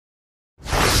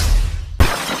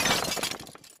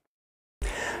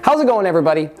How's it going,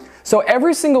 everybody? So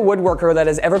every single woodworker that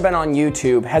has ever been on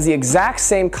YouTube has the exact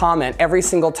same comment every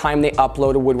single time they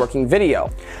upload a woodworking video.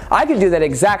 I could do that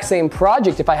exact same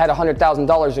project if I had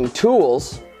 $100,000 in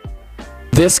tools.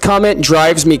 This comment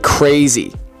drives me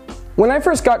crazy. When I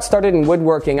first got started in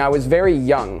woodworking, I was very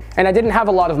young and I didn't have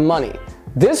a lot of money.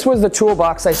 This was the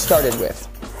toolbox I started with.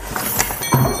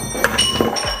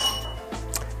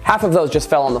 Half of those just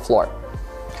fell on the floor.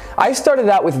 I started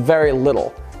out with very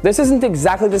little. This isn't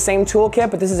exactly the same toolkit,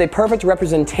 but this is a perfect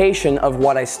representation of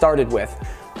what I started with.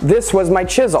 This was my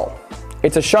chisel.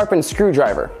 It's a sharpened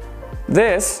screwdriver.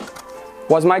 This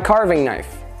was my carving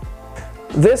knife.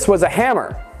 This was a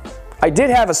hammer. I did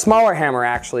have a smaller hammer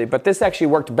actually, but this actually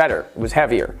worked better. It was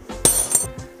heavier.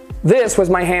 This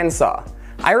was my handsaw.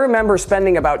 I remember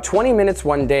spending about 20 minutes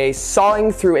one day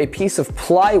sawing through a piece of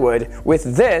plywood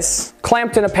with this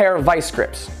clamped in a pair of vice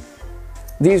grips.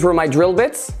 These were my drill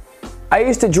bits. I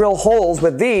used to drill holes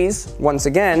with these, once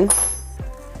again,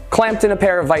 clamped in a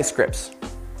pair of vice grips.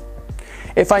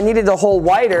 If I needed the hole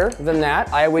wider than that,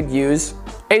 I would use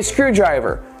a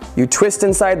screwdriver. You twist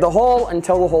inside the hole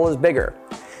until the hole is bigger.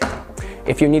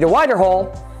 If you need a wider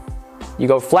hole, you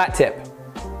go flat tip.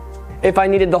 If I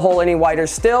needed the hole any wider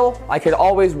still, I could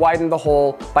always widen the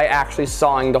hole by actually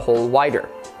sawing the hole wider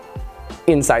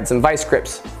inside some vice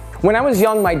grips. When I was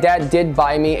young, my dad did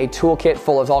buy me a toolkit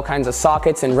full of all kinds of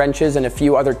sockets and wrenches and a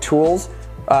few other tools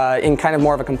in kind of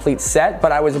more of a complete set,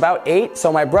 but I was about 8,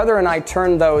 so my brother and I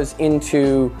turned those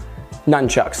into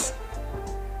nunchucks.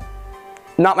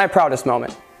 Not my proudest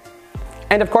moment.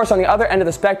 And of course, on the other end of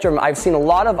the spectrum, I've seen a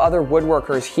lot of other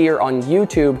woodworkers here on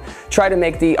YouTube try to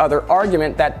make the other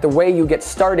argument that the way you get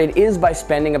started is by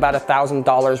spending about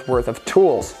 $1,000 worth of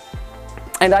tools.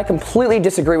 And I completely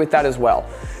disagree with that as well.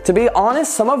 To be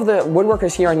honest, some of the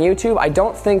woodworkers here on YouTube, I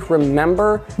don't think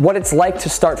remember what it's like to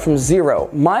start from zero.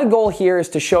 My goal here is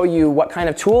to show you what kind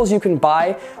of tools you can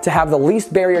buy to have the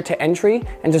least barrier to entry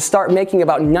and to start making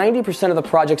about 90% of the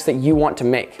projects that you want to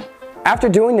make. After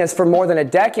doing this for more than a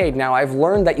decade now, I've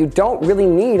learned that you don't really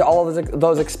need all of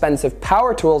those expensive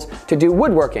power tools to do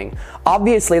woodworking.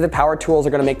 Obviously, the power tools are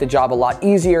going to make the job a lot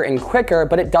easier and quicker,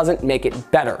 but it doesn't make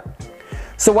it better.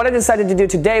 So what I decided to do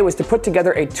today was to put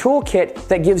together a toolkit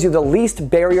that gives you the least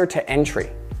barrier to entry.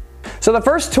 So the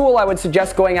first tool I would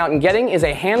suggest going out and getting is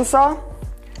a handsaw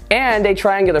and a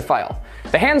triangular file.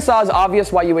 The handsaw is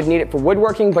obvious why you would need it for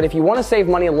woodworking, but if you want to save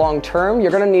money long term, you're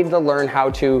going to need to learn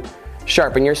how to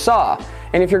sharpen your saw.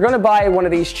 And if you're going to buy one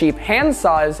of these cheap hand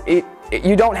saws,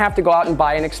 you don't have to go out and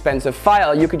buy an expensive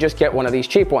file. You could just get one of these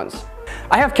cheap ones.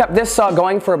 I have kept this saw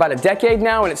going for about a decade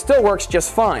now and it still works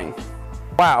just fine.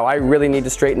 Wow, I really need to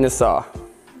straighten this saw.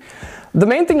 The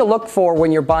main thing to look for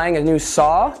when you're buying a new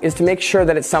saw is to make sure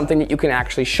that it's something that you can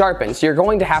actually sharpen. So you're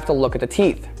going to have to look at the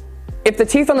teeth. If the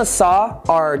teeth on the saw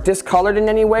are discolored in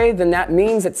any way, then that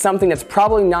means it's something that's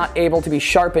probably not able to be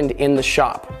sharpened in the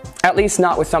shop. At least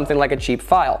not with something like a cheap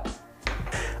file.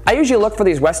 I usually look for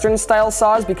these Western style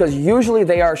saws because usually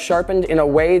they are sharpened in a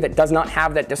way that does not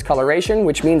have that discoloration,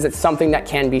 which means it's something that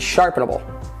can be sharpenable.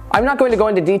 I'm not going to go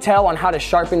into detail on how to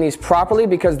sharpen these properly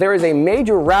because there is a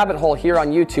major rabbit hole here on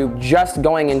YouTube just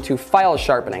going into file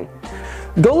sharpening.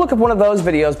 Go look up one of those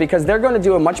videos because they're going to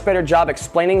do a much better job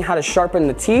explaining how to sharpen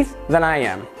the teeth than I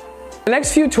am. The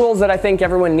next few tools that I think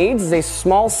everyone needs is a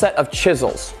small set of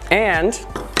chisels and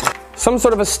some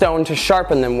sort of a stone to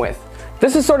sharpen them with.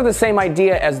 This is sort of the same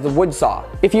idea as the wood saw.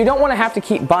 If you don't want to have to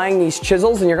keep buying these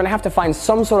chisels, then you're going to have to find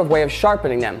some sort of way of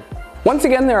sharpening them. Once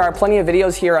again, there are plenty of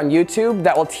videos here on YouTube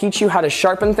that will teach you how to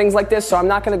sharpen things like this, so I'm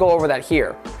not going to go over that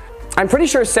here. I'm pretty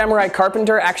sure Samurai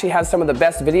Carpenter actually has some of the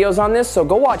best videos on this, so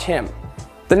go watch him.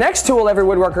 The next tool every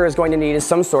woodworker is going to need is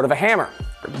some sort of a hammer.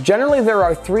 Generally, there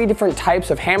are 3 different types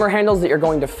of hammer handles that you're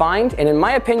going to find, and in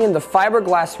my opinion, the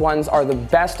fiberglass ones are the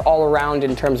best all around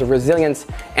in terms of resilience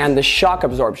and the shock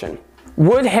absorption.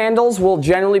 Wood handles will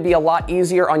generally be a lot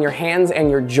easier on your hands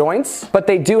and your joints, but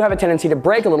they do have a tendency to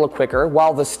break a little quicker,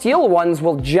 while the steel ones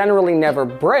will generally never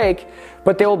break,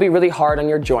 but they will be really hard on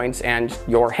your joints and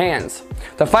your hands.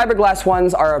 The fiberglass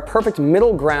ones are a perfect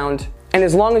middle ground, and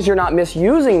as long as you're not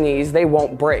misusing these, they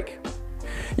won't break.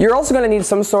 You're also going to need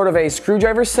some sort of a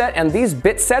screwdriver set, and these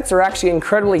bit sets are actually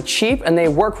incredibly cheap, and they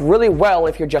work really well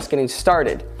if you're just getting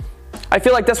started. I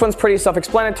feel like this one's pretty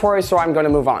self-explanatory, so I'm going to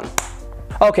move on.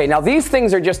 Okay, now these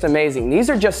things are just amazing. These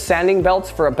are just sanding belts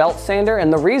for a belt sander,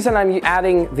 and the reason I'm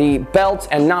adding the belt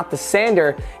and not the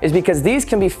sander is because these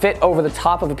can be fit over the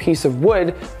top of a piece of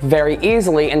wood very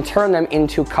easily and turn them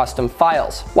into custom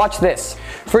files. Watch this.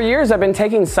 For years I've been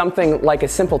taking something like a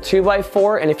simple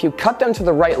 2x4, and if you cut them to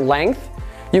the right length,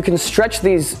 You can stretch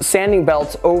these sanding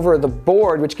belts over the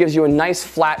board, which gives you a nice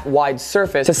flat, wide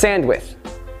surface to sand with.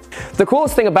 The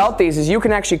coolest thing about these is you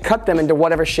can actually cut them into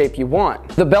whatever shape you want.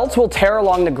 The belts will tear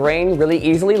along the grain really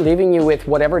easily, leaving you with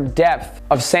whatever depth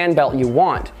of sand belt you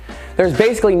want. There's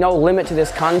basically no limit to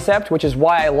this concept, which is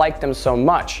why I like them so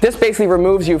much. This basically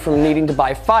removes you from needing to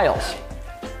buy files.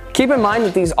 Keep in mind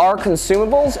that these are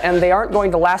consumables and they aren't going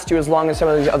to last you as long as some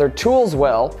of these other tools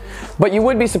will, but you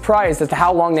would be surprised as to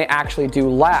how long they actually do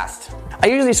last. I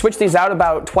usually switch these out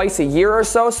about twice a year or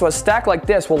so a stack like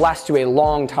this will last you a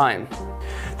long time.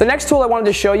 The next tool I wanted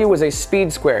to show you was a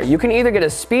speed square. You can either get a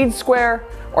speed square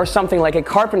or something like a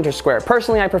carpenter square.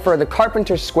 Personally, I prefer the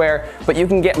carpenter square, but you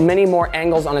can get many more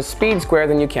angles on a speed square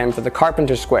than you can for the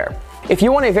carpenter square. If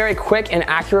you want a very quick and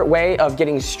accurate way of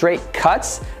getting straight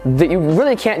cuts, that you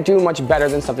really can't do much better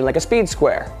than something like a speed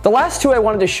square. The last two I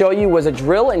wanted to show you was a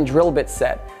drill and drill bit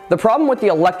set. The problem with the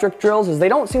electric drills is they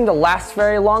don't seem to last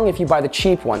very long if you buy the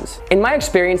cheap ones. In my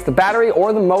experience, the battery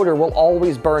or the motor will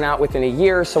always burn out within a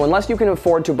year, so unless you can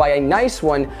afford to buy a nice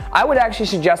one, I would actually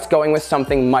suggest going with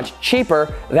something much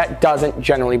cheaper that doesn't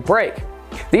generally break.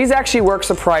 These actually work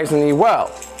surprisingly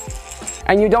well,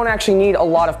 and you don't actually need a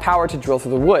lot of power to drill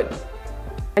through the wood.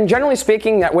 And generally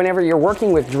speaking, that whenever you're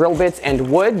working with drill bits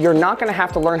and wood, you're not going to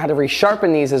have to learn how to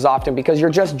resharpen these as often because you're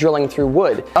just drilling through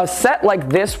wood. A set like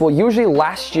this will usually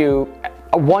last you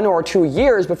 1 or 2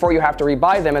 years before you have to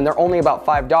rebuy them, and they're only about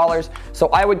 $5, so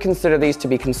I would consider these to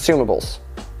be consumables.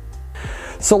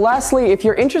 So lastly, if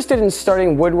you're interested in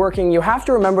starting woodworking, you have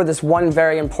to remember this one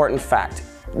very important fact.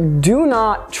 Do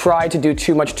not try to do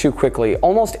too much too quickly.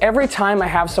 Almost every time I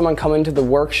have someone come into the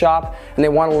workshop and they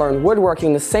want to learn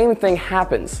woodworking, the same thing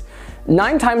happens.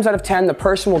 9 times out of 10, the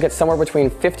person will get somewhere between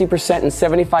 50% and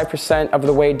 75% of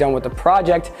the way done with the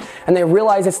project, and they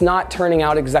realize it's not turning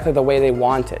out exactly the way they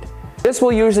wanted. This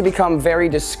will usually become very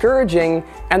discouraging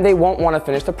and they won't want to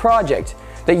finish the project.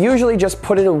 They usually just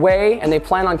put it away and they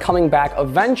plan on coming back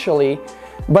eventually,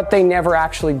 but they never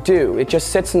actually do. It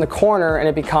just sits in the corner and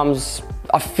it becomes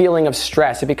a feeling of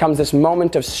stress. It becomes this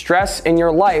moment of stress in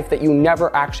your life that you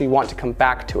never actually want to come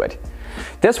back to it.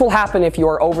 This will happen if you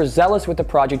are overzealous with the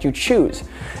project you choose.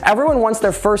 Everyone wants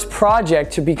their first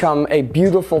project to become a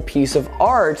beautiful piece of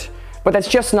art, but that's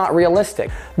just not realistic.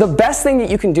 The best thing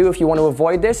that you can do if you want to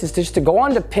avoid this is just to go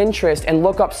onto Pinterest and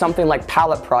look up something like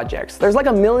palette projects. There's like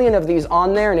a million of these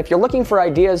on there, and if you're looking for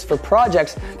ideas for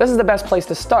projects, this is the best place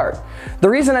to start. The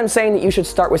reason I'm saying that you should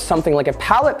start with something like a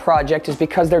palette project is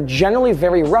because they're generally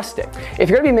very rustic. If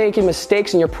you're going to be making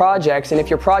mistakes in your projects, and if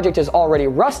your project is already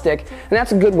rustic, then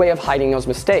that's a good way of hiding those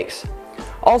mistakes.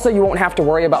 Also, you won't have to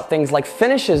worry about things like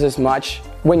finishes as much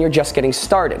when you're just getting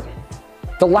started.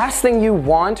 The last thing you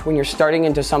want when you're starting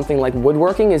into something like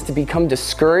woodworking is to become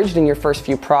discouraged in your first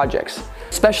few projects,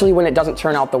 especially when it doesn't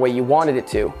turn out the way you wanted it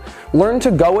to. Learn to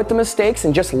go with the mistakes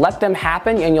and just let them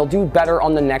happen, and you'll do better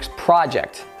on the next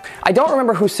project. I don't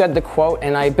remember who said the quote,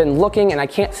 and I've been looking and I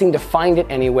can't seem to find it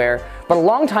anywhere, but a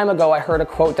long time ago I heard a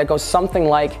quote that goes something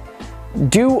like,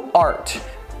 "Do art,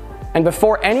 and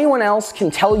before anyone else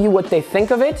can tell you what they think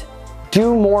of it,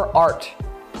 do more art."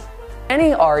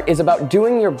 Any art is about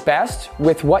doing your best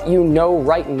with what you know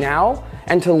right now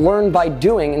and to learn by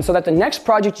doing, and so that the next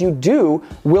project you do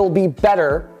will be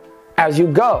better as you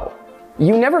go.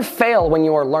 You never fail when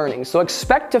you are learning, so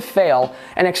expect to fail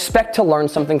and expect to learn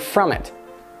something from it.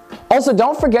 Also,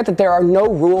 don't forget that there are no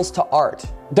rules to art.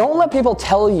 Don't let people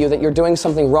tell you that you're doing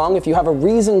something wrong if you have a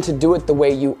reason to do it the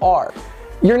way you are.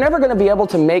 You're never going to be able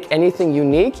to make anything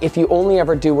unique if you only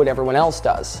ever do what everyone else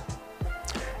does.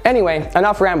 Anyway,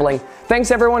 enough rambling. Thanks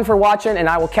everyone for watching, and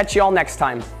I will catch you all next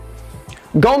time.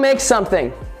 Go make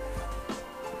something!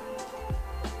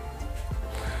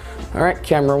 Alright,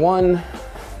 camera 1.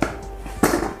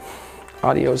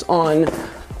 Audio's on.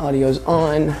 Audio's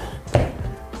on.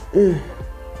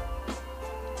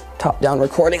 Top-down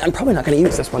recording. I'm probably not going to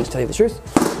use this one to tell you the truth.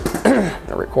 I'm going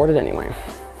to record it anyway.